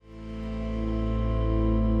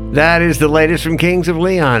That is the latest from Kings of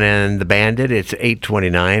Leon and the Bandit. It's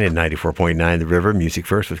 8:29 and 94.9 The River. Music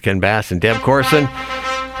First with Ken Bass and Deb Corson.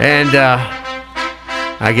 And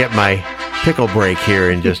I get my pickle break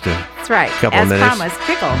here in just a couple as minutes. Promised,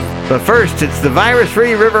 pickles. But first, it's the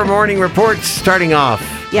virus-free River Morning Report starting off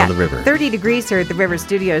on the river. 30 degrees here at the River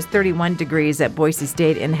Studios, 31 degrees at Boise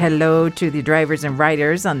State. And hello to the drivers and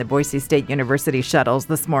riders on the Boise State University shuttles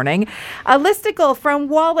this morning. A listicle from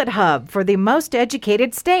Wallet Hub for the most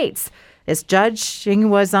educated states. This judging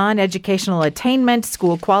was on educational attainment,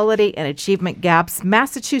 school quality, and achievement gaps.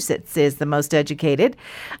 Massachusetts is the most educated.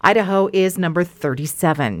 Idaho is number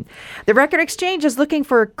 37. The Record Exchange is looking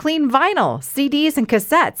for clean vinyl, CDs, and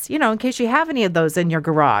cassettes, in case you have any of those in your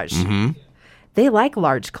garage. Mm-hmm. They like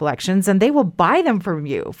large collections, and they will buy them from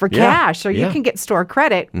you for cash, or you can get store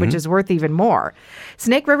credit, which is worth even more.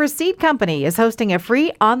 Snake River Seed Company is hosting a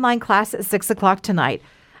free online class at 6 o'clock tonight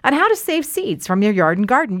on how to save seeds from your yard and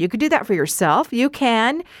garden. You could do that for yourself. You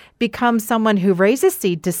can become someone who raises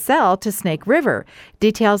seed to sell to Snake River.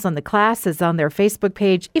 Details on the class is on their Facebook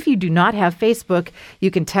page. If you do not have Facebook, you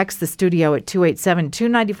can text the studio at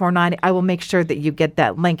 287-2949. I will make sure that you get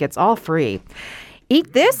that link. It's all free.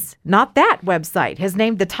 Eat This, Not That website has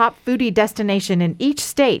named the top foodie destination in each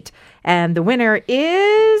state. And the winner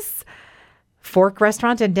is Fork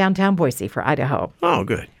Restaurant in downtown Boise for Idaho. Oh,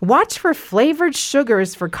 good. Watch for flavored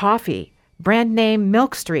sugars for coffee. Brand name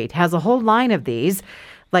Milk Street has a whole line of these,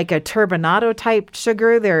 like a turbinado type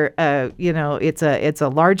sugar. They're, it's a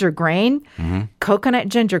larger grain. Mm-hmm. Coconut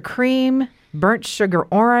ginger cream, burnt sugar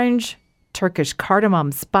orange, Turkish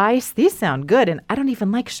cardamom spice. These sound good, and I don't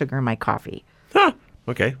even like sugar in my coffee. Huh.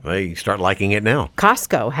 Okay. Well, you start liking it now.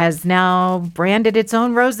 Costco has now branded its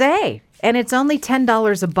own rosé, and it's only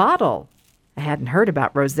 $10 a bottle. I hadn't heard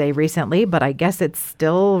about rosé recently, but I guess it's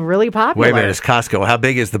still really popular. Wait a minute, it's Costco. How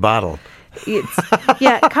big is the bottle?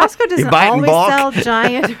 Costco doesn't always sell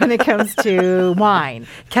giant when it comes to wine.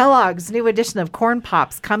 Kellogg's new edition of Corn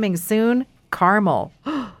Pops coming soon. Caramel.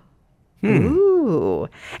 Ooh.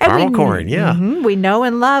 Caramel corn, yeah. Mm-hmm, we know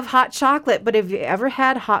and love hot chocolate, but have you ever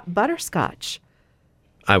had hot butterscotch?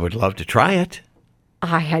 I would love to try it.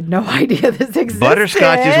 I had no idea this existed.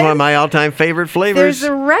 Butterscotch is one of my all-time favorite flavors. There's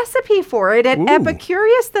a recipe for it at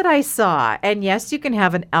Epicurious that I saw. And yes, you can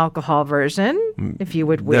have an alcohol version if you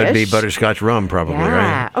would wish. That'd be butterscotch rum probably,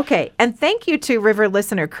 right? Okay. And thank you to River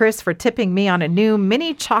listener Chris for tipping me on a new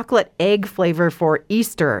mini chocolate egg flavor for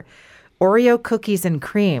Easter. Oreo cookies and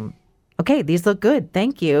cream. Okay, these look good.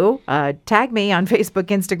 Thank you. Tag me on Facebook,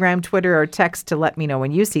 Instagram, Twitter, or text to let me know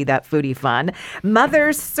when you see that foodie fun.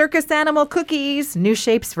 Mother's Circus Animal Cookies. New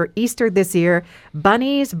shapes for Easter this year.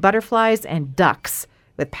 Bunnies, butterflies, and ducks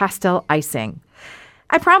with pastel icing.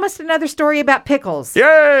 I promised another story about pickles.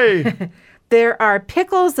 Yay! There are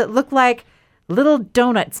pickles that look like little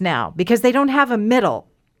donuts now because they don't have a middle.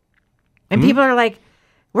 And people are like,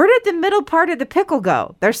 where did the middle part of the pickle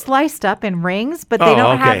go? They're sliced up in rings, but they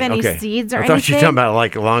don't have any seeds or anything. I thought you were talking about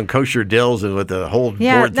like long kosher dills and with the whole board through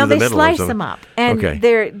the middle. No, they slice them up, and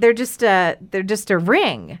they're just a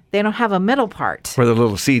ring. They don't have a middle part where the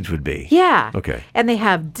little seeds would be. Yeah. Okay. And they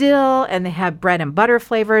have dill, and they have bread and butter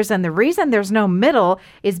flavors. And the reason there's no middle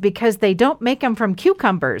is because they don't make them from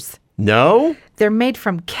cucumbers. No, they're made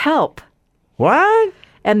from kelp. What?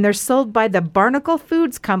 And they're sold by the Barnacle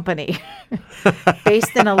Foods Company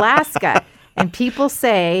based in Alaska. And people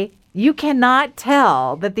say you cannot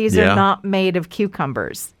tell that these are not made of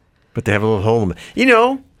cucumbers. But they have a little hole in them. You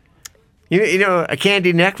know, a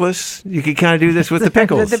candy necklace, you could kind of do this with the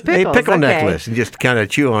pickles. A pickle necklace and just kind of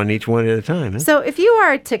chew on each one at a time. Huh? So if you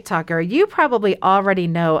are a TikToker, you probably already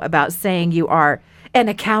know about saying you are an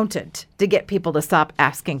accountant to get people to stop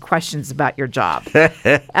asking questions about your job.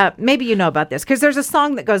 Maybe you know about this because there's a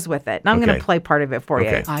song that goes with it. And I'm going to play part of it for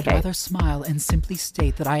you. I'd rather smile and simply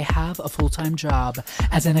state that I have a full-time job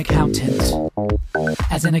as an accountant.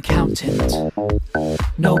 As an accountant.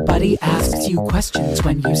 Nobody asks you questions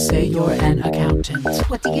when you say you're an accountant.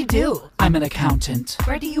 What do you do? I'm an accountant.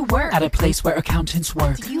 Where do you work? At a place where accountants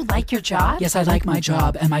work. Do you like your job? Yes, I like my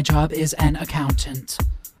job, and my job is an accountant.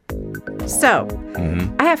 So,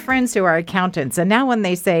 I have friends who are accountants, and now when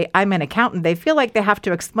they say, I'm an accountant, they feel like they have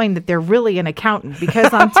to explain that they're really an accountant.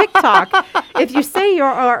 Because on TikTok, if you say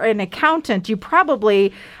you're an accountant, you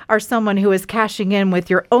probably are someone who is cashing in with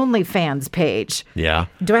your OnlyFans page. Yeah.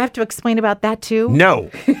 Do I have to explain about that too?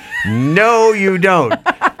 No. No, you don't.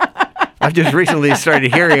 I've just recently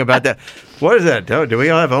started hearing about that. What is that? Do we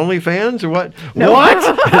all have OnlyFans or what? No.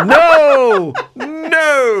 What? No.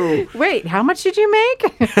 No. Wait, how much did you make?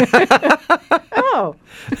 Oh.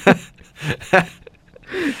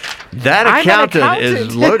 That accountant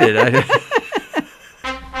is loaded.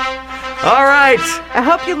 All right. I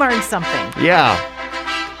hope you learned something. Yeah.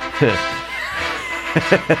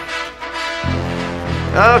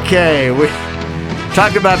 Okay, we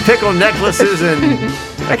talked about pickle necklaces and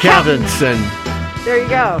accountants and there you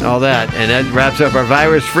go. All that. And that wraps up our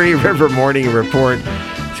virus-free River Morning Report.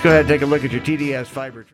 Let's go ahead and take a look at your TDS Fiber.